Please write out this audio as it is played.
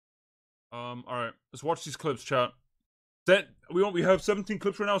All right, let's watch these clips, chat. We have 17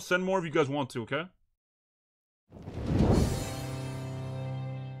 clips right now. Send more if you guys want to, okay?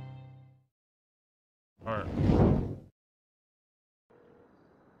 All right.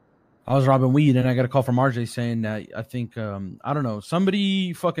 I was robbing weed and I got a call from RJ saying that I think I don't know,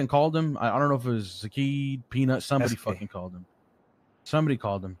 somebody fucking called him. I don't know if it was Zakid, Peanut, somebody fucking called him. Somebody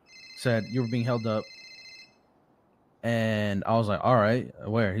called him, said you were being held up. And I was like, all right,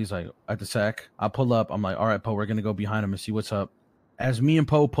 where? He's like, at the sack. I pull up. I'm like, all right, Poe, we're gonna go behind him and see what's up. As me and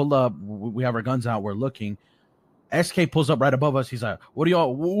Poe pull up, we have our guns out, we're looking. SK pulls up right above us. He's like, what are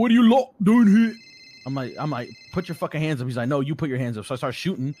you lot doing here? I'm like, put your fucking hands up. He's like, no, you put your hands up. So I start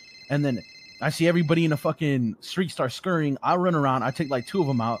shooting, and then I see everybody in the fucking street start scurrying. I run around, I take like 2 of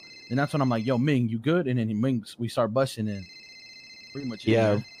them out, and that's when I'm like, yo, Ming, you good? And then Ming, we start busting in. Pretty much.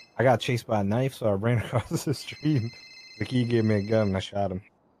 Yeah, I got chased by a knife, so I ran across the street. The key gave me a gun, and I shot him.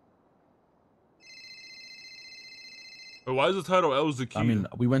 But why is the title El Zakid? I mean,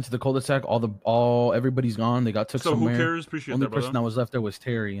 we went to the cul-de-sac. Everybody's gone. They got took so somewhere. Who cares? Appreciate Only that, brother. person that was left there was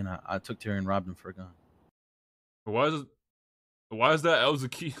Terry, and I took Terry and robbed him for a gun. But why is that El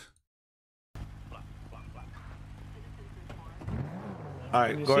Zakid? All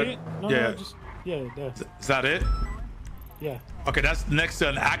right, go ahead. No, yeah, that's... Is that it? Yeah. Okay, that's next to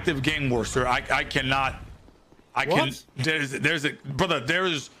an active gang war, sir. I cannot. There's a brother. There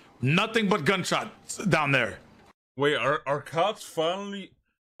is nothing but gunshots down there. Wait, are cops finally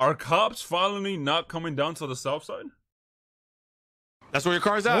not coming down to the south side? That's where your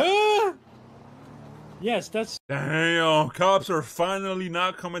car's at. Yes, that's... Damn, cops are finally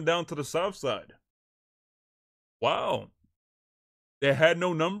not coming down to the south side. Wow. They had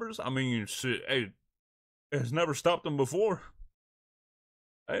no numbers? I mean, shit, hey, it's never stopped them before.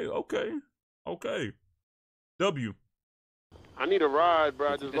 Hey, okay. W. I need a ride,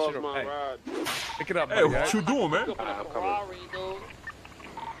 bro. I just lost my ride. Pick it up, hey, what you doing, man? I'm coming.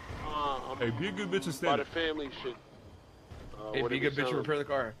 Hey, be a good bitch and By stand. the family shit. Hey, be a good bitch and repair the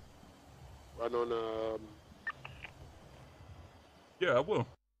car. Right on, Yeah, I will.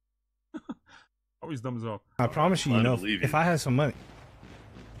 Always dumb as hell. I promise you, if I had some money.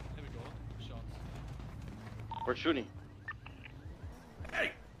 We're shooting.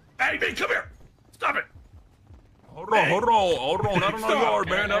 Hey, man, come here. Stop it. Hold on. Not on our yard,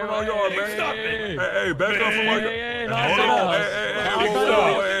 man. Not on our yard, man. Stop it. Hey, back up from my yard. Hold on.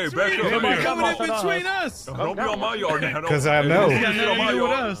 Hey, back up. You're coming in between us. Don't be on my yard now. Because I know.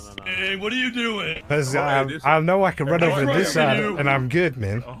 Hey, what are you doing? Because I know I can run over to this side, and I'm good,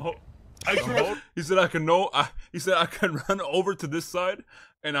 man. He said I can run over to this side,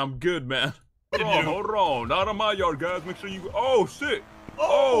 and I'm good, man. Hold on. Not on my yard, guys. Make sure you. Oh shit.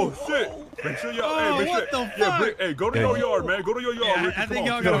 Make sure y'all. Hey, what the fuck? Hey, go to your yard, man. Go to your yard. Ricky, I think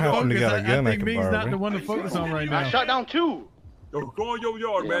y'all Don't gotta happen to focus. got a gun I I think can Ming's borrow, not man. the one to focus on right now. I shot down 2. Yo, go on your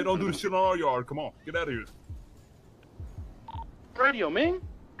yard, man. Don't do the shit on our yard. Come on, get out of here. Radio, man.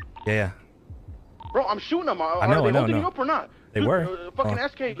 Yeah. Bro, I'm shooting them. Are know, they holding you up or not? They Dude, were. Fucking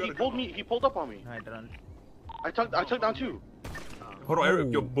SK, he pulled up on me. I took down 2. Hold on,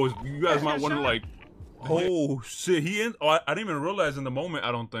 Eric. Yo, boys, you guys might wonder, like, oh shit, I didn't even realize in the moment.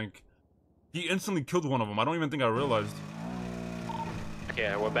 I don't think he instantly killed one of them. I don't even think I realized.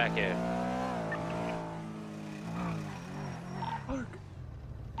 Yeah, we're back here.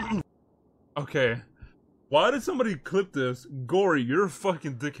 Okay, why did somebody clip this? Gory, you're a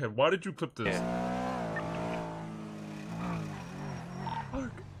fucking dickhead. Why did you clip this?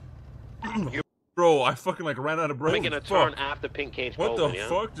 Bro, I fucking like ran out of breath. Making a turn after Pink Cage. What the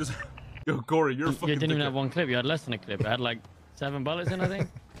fuck? Just yo, Gory, you're a fucking. You didn't even dickhead. have one clip. You had less than a clip. I had like 7 bullets in, I think.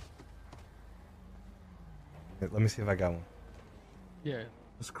 Let me see if I got one. Yeah.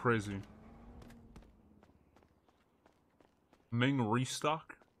 That's crazy. Ming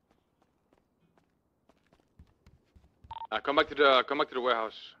restock. Come back to the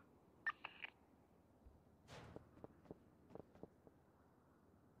warehouse.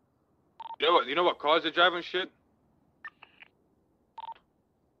 You know what cars they're driving shit?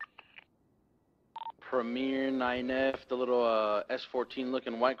 Premier 9F, the little S14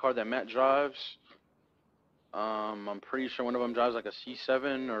 looking white car that Matt drives. I'm pretty sure one of them drives like a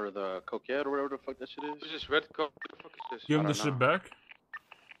C7 or the Coquette or whatever the fuck that shit is. It's just red car. What the fuck is this? Give him the shit back.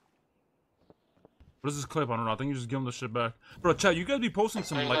 What is this clip? I don't know. I think you just give him the shit back. Bro, chat, you guys be posting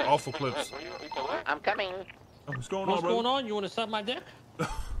some like awful clips. I'm coming. Oh, what's going on, What's brother? going on? You want to suck my dick?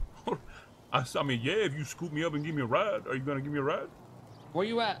 I mean, yeah, if you scoop me up and give me a ride, are you gonna give me a ride? Where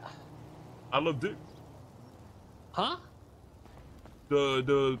you at? I love dick. Huh?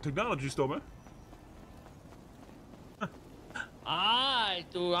 The technology store, man. Ah,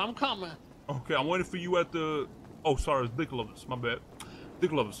 right, dude. I'm coming. Okay, I'm waiting for you at the. Oh, sorry, it's Dick Lovers. My bad.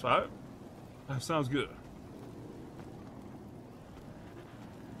 Dick Lovers, alright? That sounds good.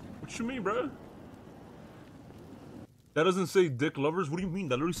 What you mean, bro? That doesn't say Dick Lovers? What do you mean?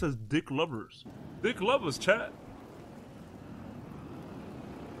 That literally says Dick Lovers. Dick Lovers, chat.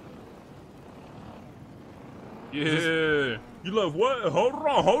 Yeah. You love what? Hold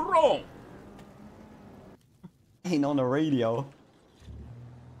on. Ain't on the radio.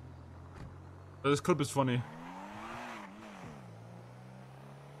 This clip is funny.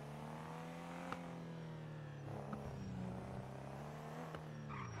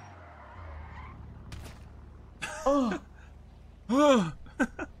 Oh.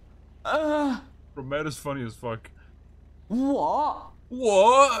 Bro, Matt is funny as fuck. What?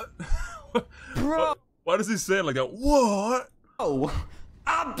 What? Bro. Why does he say it like that? What? Oh,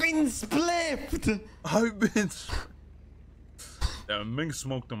 I've been spliffed. I've been. Yeah, Ming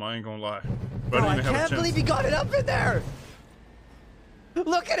smoked him. I ain't gonna lie. But Bro, I didn't even have a can't chance. believe he got it up in there.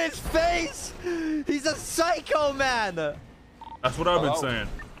 Look at his face. He's a psycho, man. That's what I've been saying.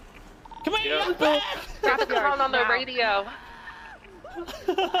 Come here, young back. Drop the clown on the radio.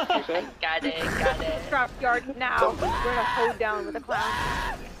 Got it. Scrapyard now. We're gonna hold down with the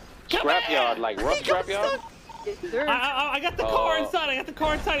clown. Scrapyard, like rough scrapyard? Yes, sir. I got the car inside. I got the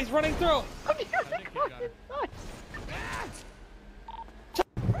car inside. He's running through.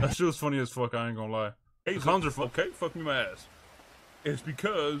 That shit was funny as fuck. I ain't gonna lie. Hey, clowns are okay. Fuck me my ass. It's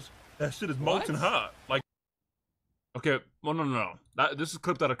because that shit is molten hot. Like, okay, well, no. This is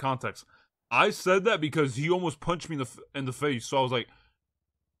clipped out of context. I said that because he almost punched me in the face. So I was like,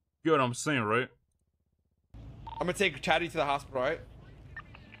 you know what I'm saying, right? I'm gonna take Chatty to the hospital, right?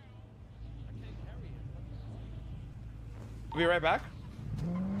 We'll be right back.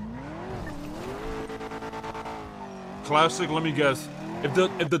 Classic. Let me guess. If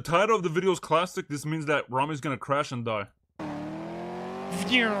the title of the video is classic, this means that Rami's gonna crash and die.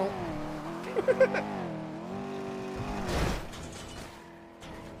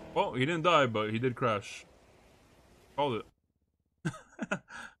 Well, he didn't die, but he did crash. Called it.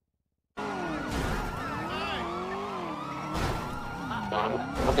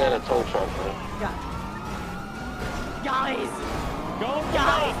 Look at a tow truck, man. Guys! Go,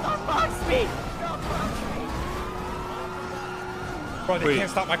 Guys! Don't box me! Bro, they Wait.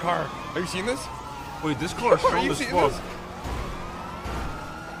 can't stop my car. Have you seen this? Wait, this car is strong you as seen fuck. this?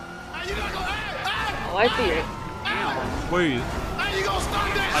 Oh, I see it. Wait. How you gonna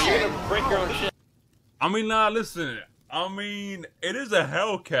stop that You're shit? gonna break your own shit. I mean, nah, listen. I mean, it is a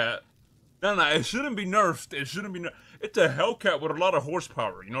Hellcat. No, it shouldn't be nerfed. It shouldn't be nerfed. It's a Hellcat with a lot of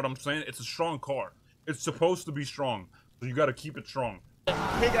horsepower. You know what I'm saying? It's a strong car. It's supposed to be strong. So you gotta keep it strong.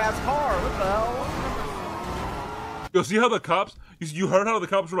 Big ass car. What the hell? Yo, see how the cops... You heard how the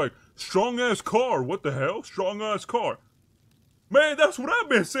cops were like, strong-ass car. What the hell? Strong-ass car. Man, that's what I've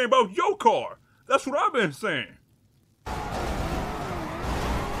been saying about your car. That's what I've been saying.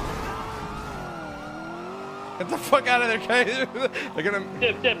 Get the fuck out of there, Kay. They're gonna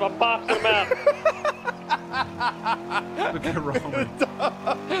Dip. I'm boxing him out. Look at Roman.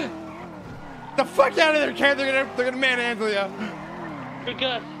 the fuck out of there, Kay. They're gonna manhandle you. You're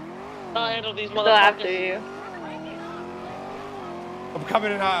good. I'll handle these Still after motherfuckers. you. I'm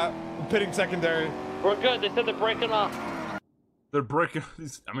coming in hot. I'm pitting secondary. We're good. They said they're breaking off. They're breaking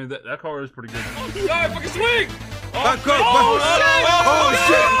these... I mean, that car is pretty good. Yeah, fucking swing! Back up!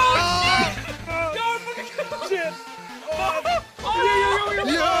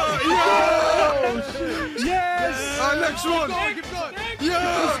 Yes! Next one! Keep going!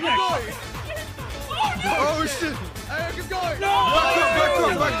 Yeah! Oh shit! Hey, keep going!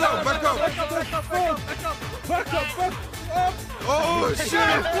 Back up! Oh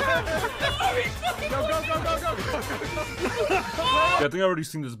shit! Go! Yeah, I think I've already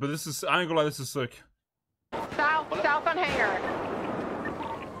seen this, but this is... I ain't gonna lie, this is sick. South on Hanger.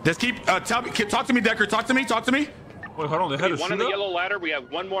 Just keep, tell me, talk to me, Decker, talk to me. Wait, hold on, they had a One on the shootout? yellow ladder. We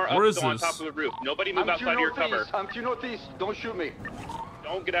have one more Where up is on this? top of the roof. Nobody move outside of your cover. I'm to northeast. Don't shoot me.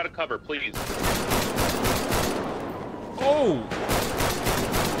 Don't get out of cover, please. Oh!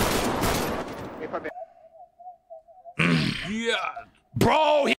 Yeah!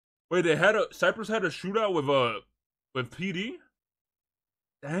 Bro! Wait, Cypress had a shootout with PD?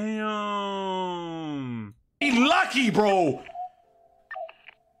 Damn! He lucky, bro!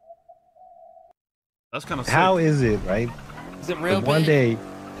 That's kind of sick. How is it, right? Is it real One big? day,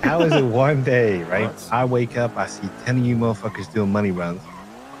 how is it one day, right? What? I wake up, I see 10 of you motherfuckers doing money runs.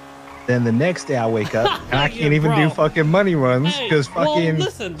 Then the next day I wake up and I can't even do fucking money runs Hey, because well, fucking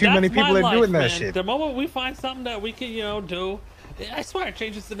listen, too many that's my people are life, doing that man. shit. The moment we find something that we can, do, I swear it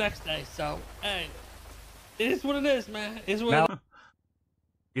changes the next day. So, hey, it is what it is, man. It is what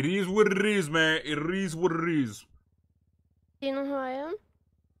It is what it is, man. It is what it is. Do you know who I am?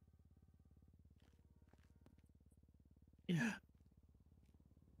 Yeah.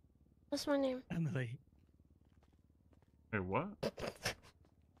 What's my name? Emily. Hey, what?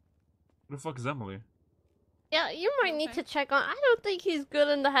 Who the fuck is Emily? Yeah, you might need to check on. I don't think he's good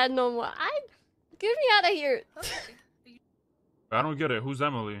in the head no more. Get me out of here. I don't get it. Who's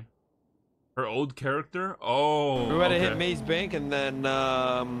Emily? Her old character? Oh. We gotta okay. hit Maze Bank and then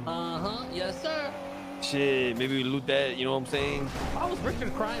Yes, sir. shit, maybe we loot that. You know what I'm saying? I was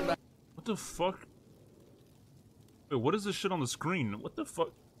Richard crying back. What the fuck? Wait, what is this shit on the screen? What the fuck?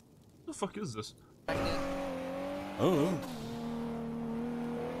 What the fuck is this? Oh.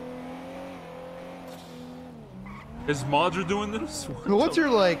 Is Modra doing this? What's your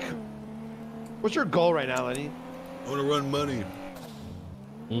what's your goal right now, Lenny? I want to run money.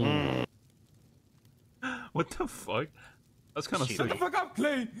 What the fuck? That's kind of sick. Shut the fuck up,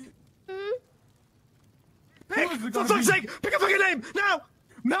 Clay. Pick, for fuck's sake, pick a fucking name now.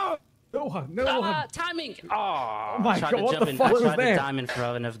 No. No. Timing. Oh my Tried god, to what jump the in. fuck I was tried to that? dive in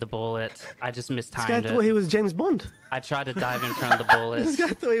front of the bullet. I just This guy mistimed thought he it. was James Bond. I tried to dive in front of the bullet. This guy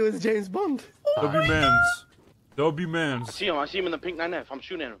thought he was James Bond. There'll be mans. There'll be mans. I see him in the pink 9F. I'm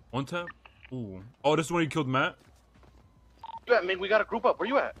shooting at him. One tap? Ooh. Oh, this is when he killed Matt? Where you at, man? We got a group up. Where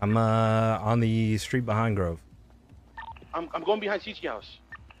you at? I'm on the street behind Grove. I'm going behind CT house.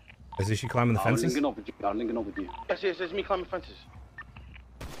 Is she climbing the fences? I'll link up with you. Yes, it's me climbing fences.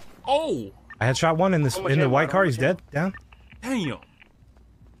 Oh! I had shot one in the white car. He's dead. Down. Damn.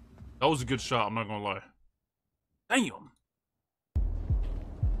 That was a good shot, I'm not gonna lie. Damn.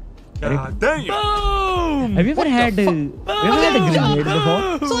 God damn. Boom! Have you ever had a grenade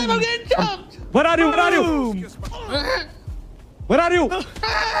before? So I'm getting jumped. Where are you? Where are you? Where are you?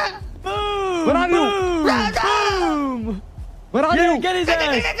 Boom! Where are you? Boom! Where are you? Get his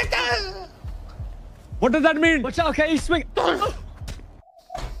ass! What does that mean? Watch out, okay? Swing.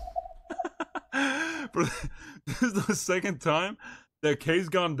 Bro, this is the second time that K's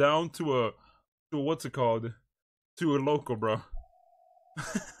gone down to a what's it called? To a local, bro.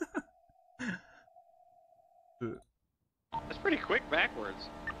 That's pretty quick backwards.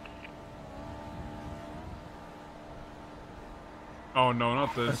 Oh no,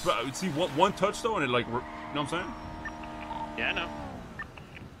 not this. But, see, one touch though, and it like, you know what I'm saying? Yeah, I know.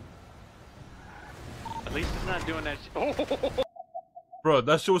 At least it's not doing that shit. Bro,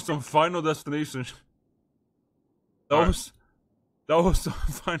 that shit was some Final Destination. That was some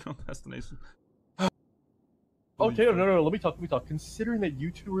Final Destination. Okay, no, let me talk. Considering that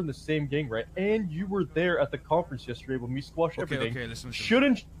you two were in the same gang, right, and you were there at the conference yesterday when we squashed everything, listen.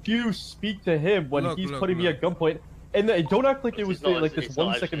 shouldn't you speak to him when he's putting me at gunpoint? And don't act like it was like this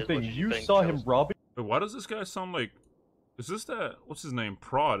 1 second thing. You saw him robbing. Wait, why does this guy sound like? Is this that? What's his name?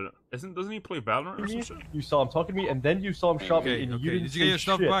 Prod. Doesn't he play Valorant or some shit? You saw him talking to me, and then you saw him shot me, and you didn't Did you get your say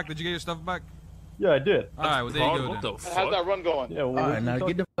stuff shit. back? Did you get your stuff back? Yeah, I did. All right, well there you go. What then. the fuck? How's that run going? Yeah, well, All right, now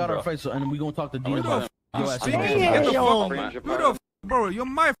get the fuck out of our face, and we gonna talk to Dean about your ass. Speaking? Get the fuck. Who the bro? You're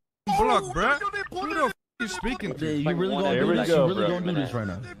my block, bruh. Who the you speaking to? You really gonna There do we this? go, You really bro. gonna do this right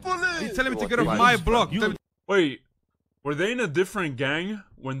now? He's telling me to get off my block. Wait, were they in a different gang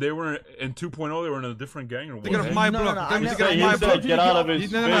when they were in 2.0? They were in a different gang, or what? Get off my block. Tell me to get off He my said, block. get out of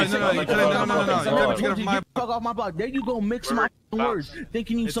his No. face. You tell me to get off my Fuck off my block. There you go, mix my words,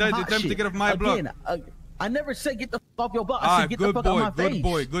 thinking you some hot Tell me to shit. get off my block. Again, I never said get the fuck off your block. I Ah, said get the good fuck out boy, my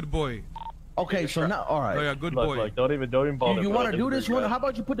face. good boy. Okay, so now, all right. Oh yeah, good Look, boy. don't even bother. You bro. want to do this one? How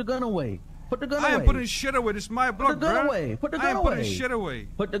about you put the gun away? Put the gun I away. ain't putting shit away. This is my block, Put the gun bruh. away. Put the I gun ain't putting away. shit away.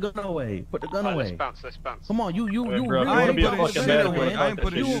 Put the gun away. Put the gun away. Let's bounce. Come on, you bro, I ain't really putting big shit up with a gun in away. your I ain't hand.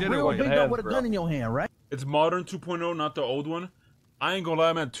 putting You shit real away. big up with a gun in your hand, right? It's modern 2.0, not the old one. I ain't gonna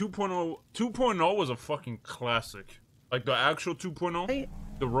lie, man. 2.0 was a fucking classic. Like the actual 2.0,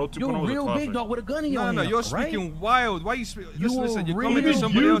 the Road 2.0 You're was a real classic. big dog with a gun in your hand. No, you're right? speaking wild. Why you speaking? You Listen, you're really coming to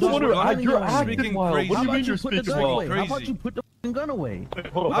somebody else's block. You're speaking acting wild. crazy. What do you How mean about you're you put the speaking gun wild? away? How about Crazy. you put the fucking gun away?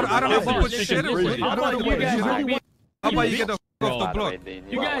 Hold on. I don't have to put You're shit speaking away. crazy. I don't have to put You shit away. How about you get the fuck off the block?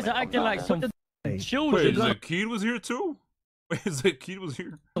 You guys are acting like some children. Wait, Zakid was here too? Wait, Zakid was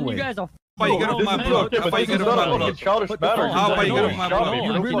here? You guys are. How about you get off my block? How about you get off my block? How about you get off my block?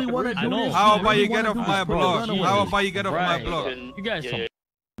 You really want to do this? How about you get off my block? How about you get off my block? You guys are.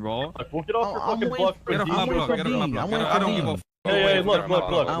 Bro. We'll get off your I'm fucking waiting block. Get off my block. Get off my block. I don't give a fuck. Hey, look.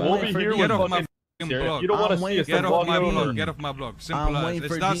 I'm We'll waiting be for here Dean. with Get off my fucking. fucking If block. you don't want to I'm see waiting us, for Get then off walk my over. block. Get off my block. I'm Simple as. waiting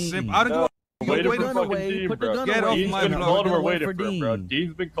It's for that Dean. simple. I don't give a Waiting Put the for gun fucking away. Dean, Put the bro. gun Get away. off Dean's my been block. called. We're Wait waiting for for him, bro. Dean.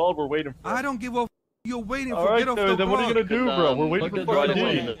 Dean's been called. We're waiting for him. I don't give a You're waiting All for right, get off the then what are you block. gonna do, bro? We're waiting for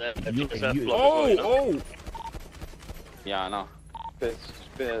fucking Oh! Yeah, I know. Bit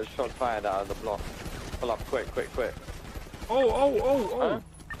of shots fired out of the block. Pull up, quick. Oh!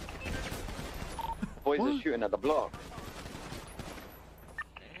 Boys are shooting at the block.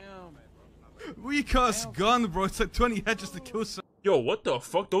 Weak ass gun, bro. It's like 20 heads just to kill someone. Yo, what the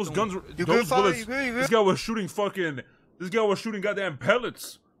fuck? Those guns were. Those bullets. This guy was shooting fucking. This guy was shooting goddamn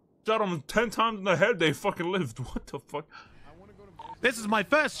pellets. Shot him 10 times in the head. They fucking lived. What the fuck? This is my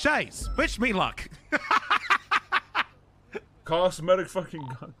first chase. Wish me luck. Cosmetic fucking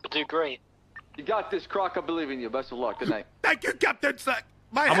gun. Do great. You got this, Croc. I believe in you. Best of luck. Good night. Thank you, Captain Sack.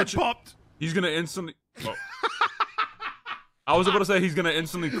 My How head much- popped. He's gonna instantly. Oh. I was about to say he's gonna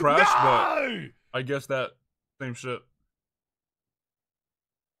instantly crash, No! but I guess that same shit.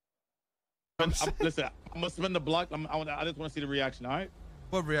 Listen, I'm gonna spin the block. I just want to see the reaction. All right.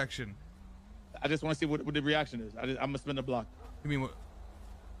 What reaction? I just want to see what the reaction is. I'm gonna spin the block. You mean what?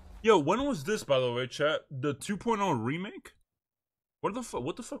 Yo, when was this, by the way, chat? The 2.0 remake? What the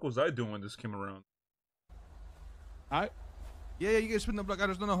fuck was I doing when this came around? All right. Yeah, you can spin the block. I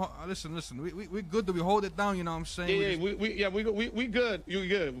just don't know how. Listen. We good that we hold it down. You know what I'm saying? We good. You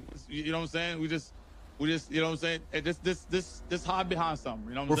good. You know what I'm saying? We just you know what I'm saying? Hey, this hide behind something.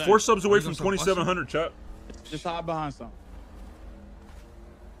 You know what We're I'm saying? 4 subs away from 2,700, chat. Just hide behind something.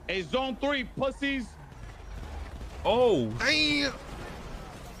 Hey, zone 3, pussies. Oh. Damn.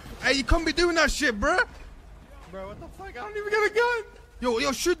 Hey, you can't be doing that shit, bruh. Bro, what the fuck? I don't even get a gun.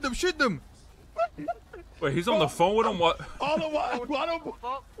 Yo, shoot them. Wait, he's on the phone with him? What? All the why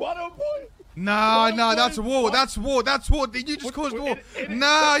don't boy? Nah, that's war. That's war. You just caused the war.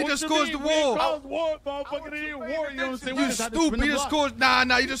 Nah, you just caused the war. War, motherfucker. It ain't war. You know what I'm saying? You stupid. You just caused.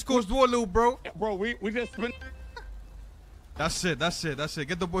 Nah. You just caused war, little bro. Bro, we just spent. That's it.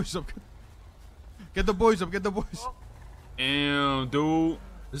 Get the boys up. Get the boys. Damn, dude.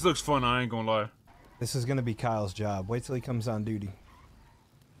 This looks fun. I ain't gonna lie. This is gonna be Kyle's job. Wait till he comes on duty. What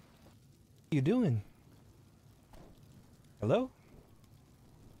are you doing? Hello?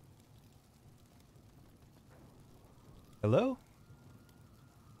 Hello?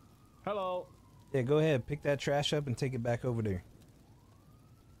 Hello. Yeah, go ahead. Pick that trash up and take it back over there.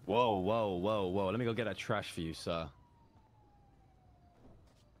 Whoa. Let me go get that trash for you, sir.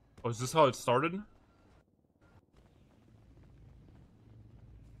 Oh, is this how it started?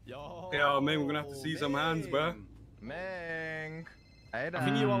 Yo, man, we're gonna have to see some hands, bro. Man. I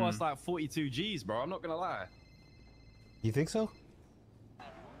think you owe us like 42 G's, bro. I'm not gonna lie. You think so?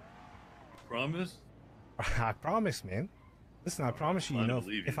 Promise? I promise, man. Listen, I promise you,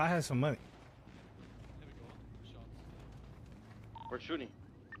 if I had some money. We're shooting.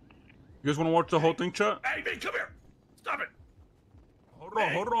 You guys want to watch the whole thing, chat? Hey, man, come here. Stop it. Hold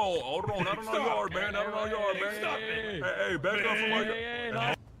on. Not in our yard, man. Not in our yard, man. Stop it. Hey, back up from my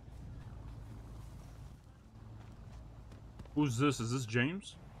yard. Who's this? Is this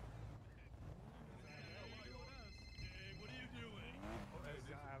James?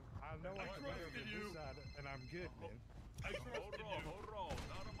 I know I'm this side, and I'm good, man.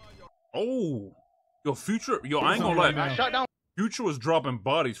 Oh, yo, Future. Yo, I ain't gonna lie. I shot down Future was dropping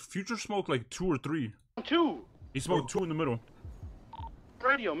bodies. Future smoked like 2 or 3. 2. He smoked 2 in the middle.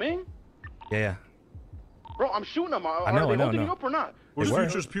 Radio, man. Yeah. Bro, I'm shooting them. Are I know, they I know, holding I you know. up or not? Where's They were.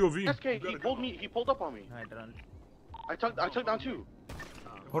 Future's POV? SK, he pulled up on me. I took down 2.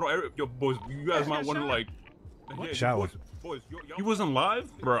 Hold on, yo, boys. You guys might want to like. Yeah, Shower. Boys, he wasn't live,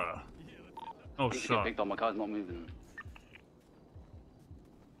 bruh. Oh, He's shot. picked up. My car's not moving.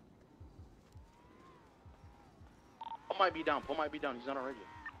 Paul might be down. He's not on radio.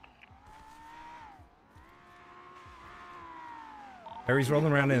 Harry's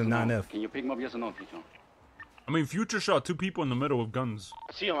rolling around in a 9F. Can you pick him up? Yes or no, Future? I mean, Future shot 2 people in the middle with guns.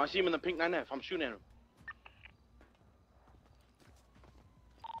 I see him in the pink 9F. I'm shooting at him.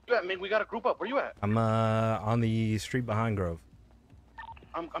 Where you at, man? We gotta group up. Where you at? I'm on the street behind Grove.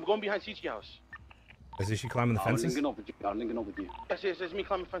 I'm going behind CT house. Is she climbing the fences? I'm linking up with you. Yes, it's me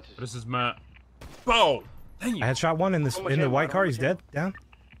climbing fences. This is Matt. Bow! Damn! I had shot one in the white car. He's dead. Down.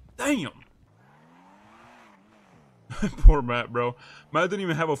 Damn! Poor Matt, bro. Matt didn't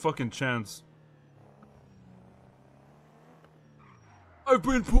even have a fucking chance. I've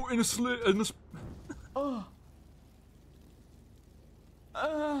been put in a slit in this. What?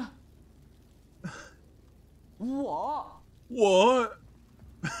 What?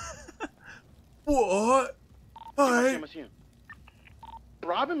 What? I see him.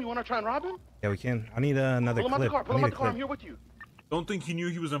 Rob him? You wanna try and rob him? Yeah, we can. I need another Pull him out the clip. car. Pull I him need out a the car. I'm clip. here with you. Don't think he knew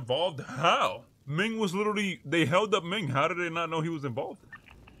he was involved? How? Ming was literally. They held up Ming. How did they not know he was involved?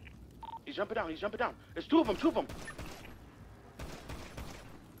 He's jumping down. He's jumping down. There's two of them.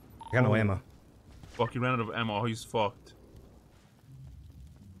 I got no ammo. Fuck, he ran out of ammo. He's fucked.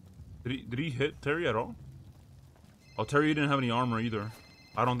 Did he hit Terry at all? Oh, Terry didn't have any armor either.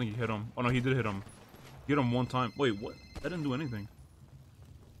 I don't think he hit him. Oh no, he did hit him. He hit him one time. Wait, what? That didn't do anything.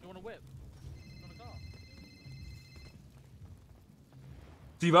 You want a whip? You want a car?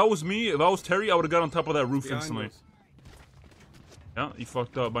 See, if I was me, if I was Terry, I would have got on top of that roof instantly. Yeah, he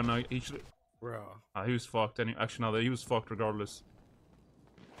fucked up. But now he should. Bro. He was fucked. Actually, no, he was fucked regardless.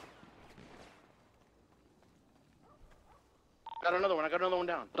 I got another one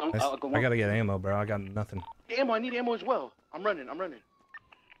down. I gotta get ammo, bro. I got nothing. Ammo, I need ammo as well. I'm running. No,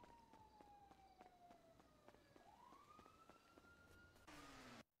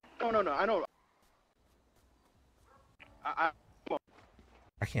 I know. I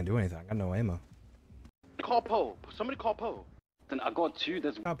can't do anything. I got no ammo. Call Poe. Somebody call Poe. Then I got two.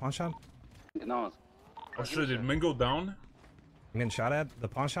 There's pawn shop. No. Oh shit, did Ming go down? I'm getting shot at. The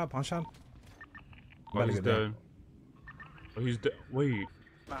pawn shop. Oh, he's dead. Oh, he's dead. Wait.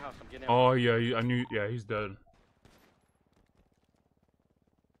 My house, I'm getting oh yeah, I knew. Yeah, he's dead.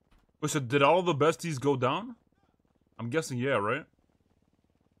 Wait, so did all the besties go down? I'm guessing yeah, right?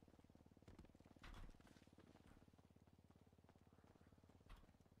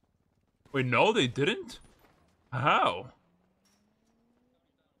 Wait, no, they didn't? How?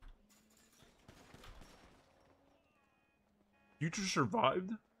 Future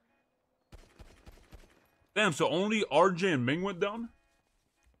survived? Damn, so only RJ and Ming went down?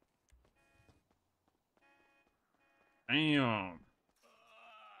 Damn.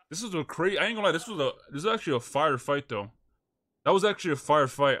 This is a crazy. I ain't gonna lie. This is actually a firefight though. That was actually a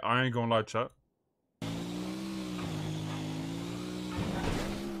firefight. I ain't gonna lie, chat.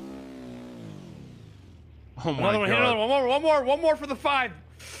 Oh my god. Another one. One more for the 5.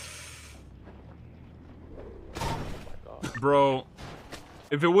 Bro,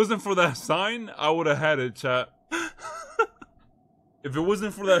 if it wasn't for that sign, I would have had it, chat. If it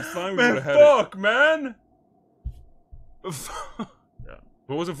wasn't for that sign, we would have had it. Man! Yeah. If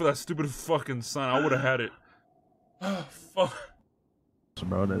it wasn't for that stupid fucking sign, I would have had it. Oh, fuck.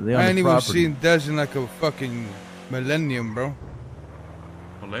 Bro, I ain't even seen Dez in like a fucking millennium, bro.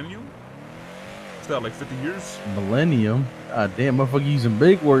 Millennium? Is that like 50 years? Millennium? God damn, motherfucker using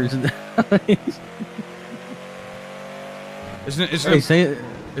big words. Isn't it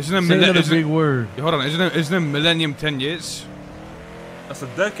another big word? Hold on, isn't it millennium 10 years? That's a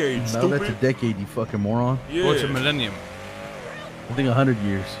decade, No, stupid. that's a decade, you fucking moron. Yeah. What's a millennium? I think 100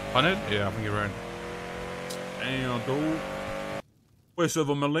 years. 100? Yeah, I think you're right. Damn, dude. Wait, so if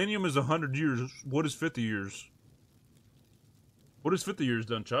a millennium is 100 years, what is 50 years? What is 50 years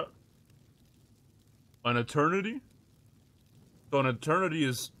then, chat? An eternity? So an eternity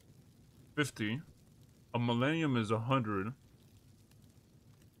is 50. A millennium is 100.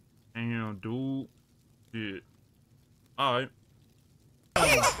 Damn, dude. Shit. Alright.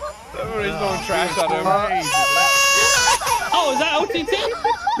 Everybody's throwing trash on him. Oh, is that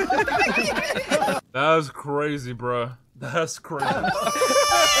OTT? That's crazy, bruh. That's crazy.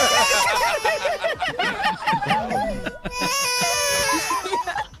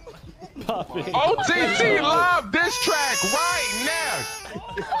 OTT live this track right now.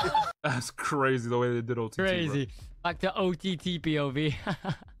 That's crazy the way they did OTT. Crazy. Bro. Back to OTT POV.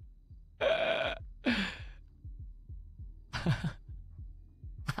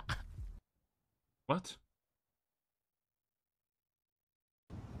 What?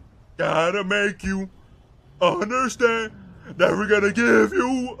 Gotta make you understand that we're gonna give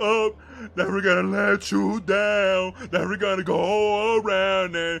you up, that we're gonna let you down, that we're gonna go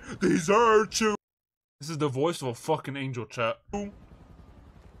around and desert you. This is the voice of a fucking angel, chat.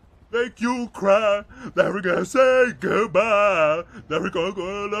 Make you cry, that we're gonna say goodbye, that we're gonna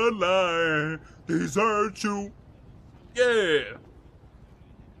go on the line, desert you. Yeah.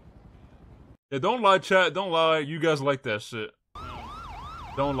 Yeah, don't lie, chat. Don't lie. You guys like that shit.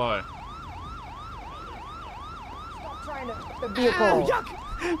 Don't lie. Stop trying to the vehicle. Ow, yuck!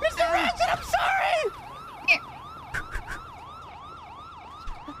 Mr. Ratchet, I'm sorry!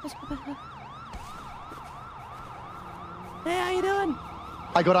 Hey, how you doing?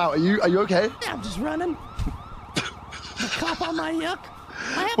 I got out. Are you okay? Yeah, I'm just running. The cop on my yuck.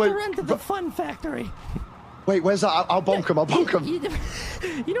 I have Wait, to run to the fun factory. Wait, where's that? I'll bonk him. I'll bonk him.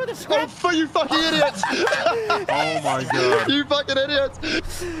 You know the scrap? Oh, for you fucking idiots! Oh my god. You fucking idiots!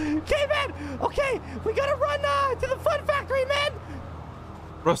 Okay, man. Okay, we gotta run to the fun factory, man.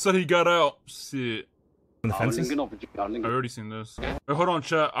 Bro said he got out. Shit. The fences? I already seen this. Wait, hold on,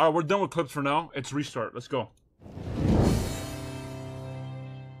 chat. Alright, we're done with clips for now. It's restart. Let's go.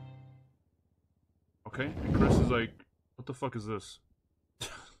 Okay, and Chris is like, what the fuck is this?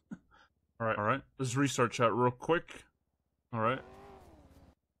 Alright. Let's restart chat real quick. Alright.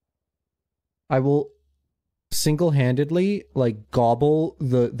 I will single-handedly like gobble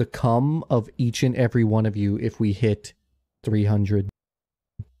the cum of each and every one of you if we hit 300.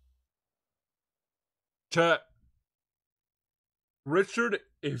 Chat. Richard,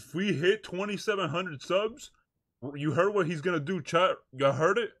 if we hit 2,700 subs, you heard what he's gonna do, chat. You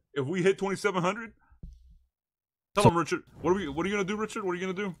heard it? If we hit 2,700? Tell him, Richard. What are you gonna do, Richard? What are you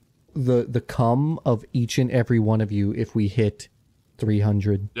gonna do? The cum of each and every one of you if we hit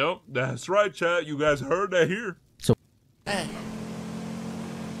 300. Yep, that's right, chat. You guys heard that here. So Hey,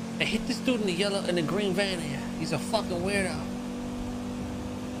 hit this dude in the yellow and the green van here. He's a fucking weirdo.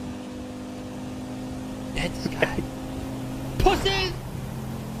 Hit this guy. Pussy!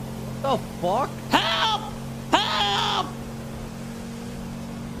 The fuck? Help! Help!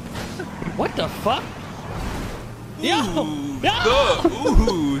 What the fuck? Yo!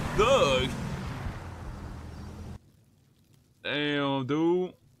 Ooh, thug. Damn, dude.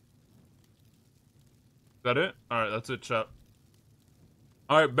 Is that it? Alright, that's it, chat.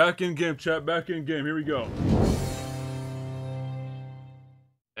 Alright, back in game, chat. Back in game. Here we go.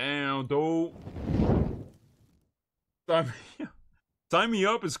 Damn, dude. Sign me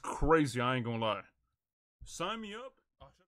up is crazy, I ain't gonna lie. Sign me up.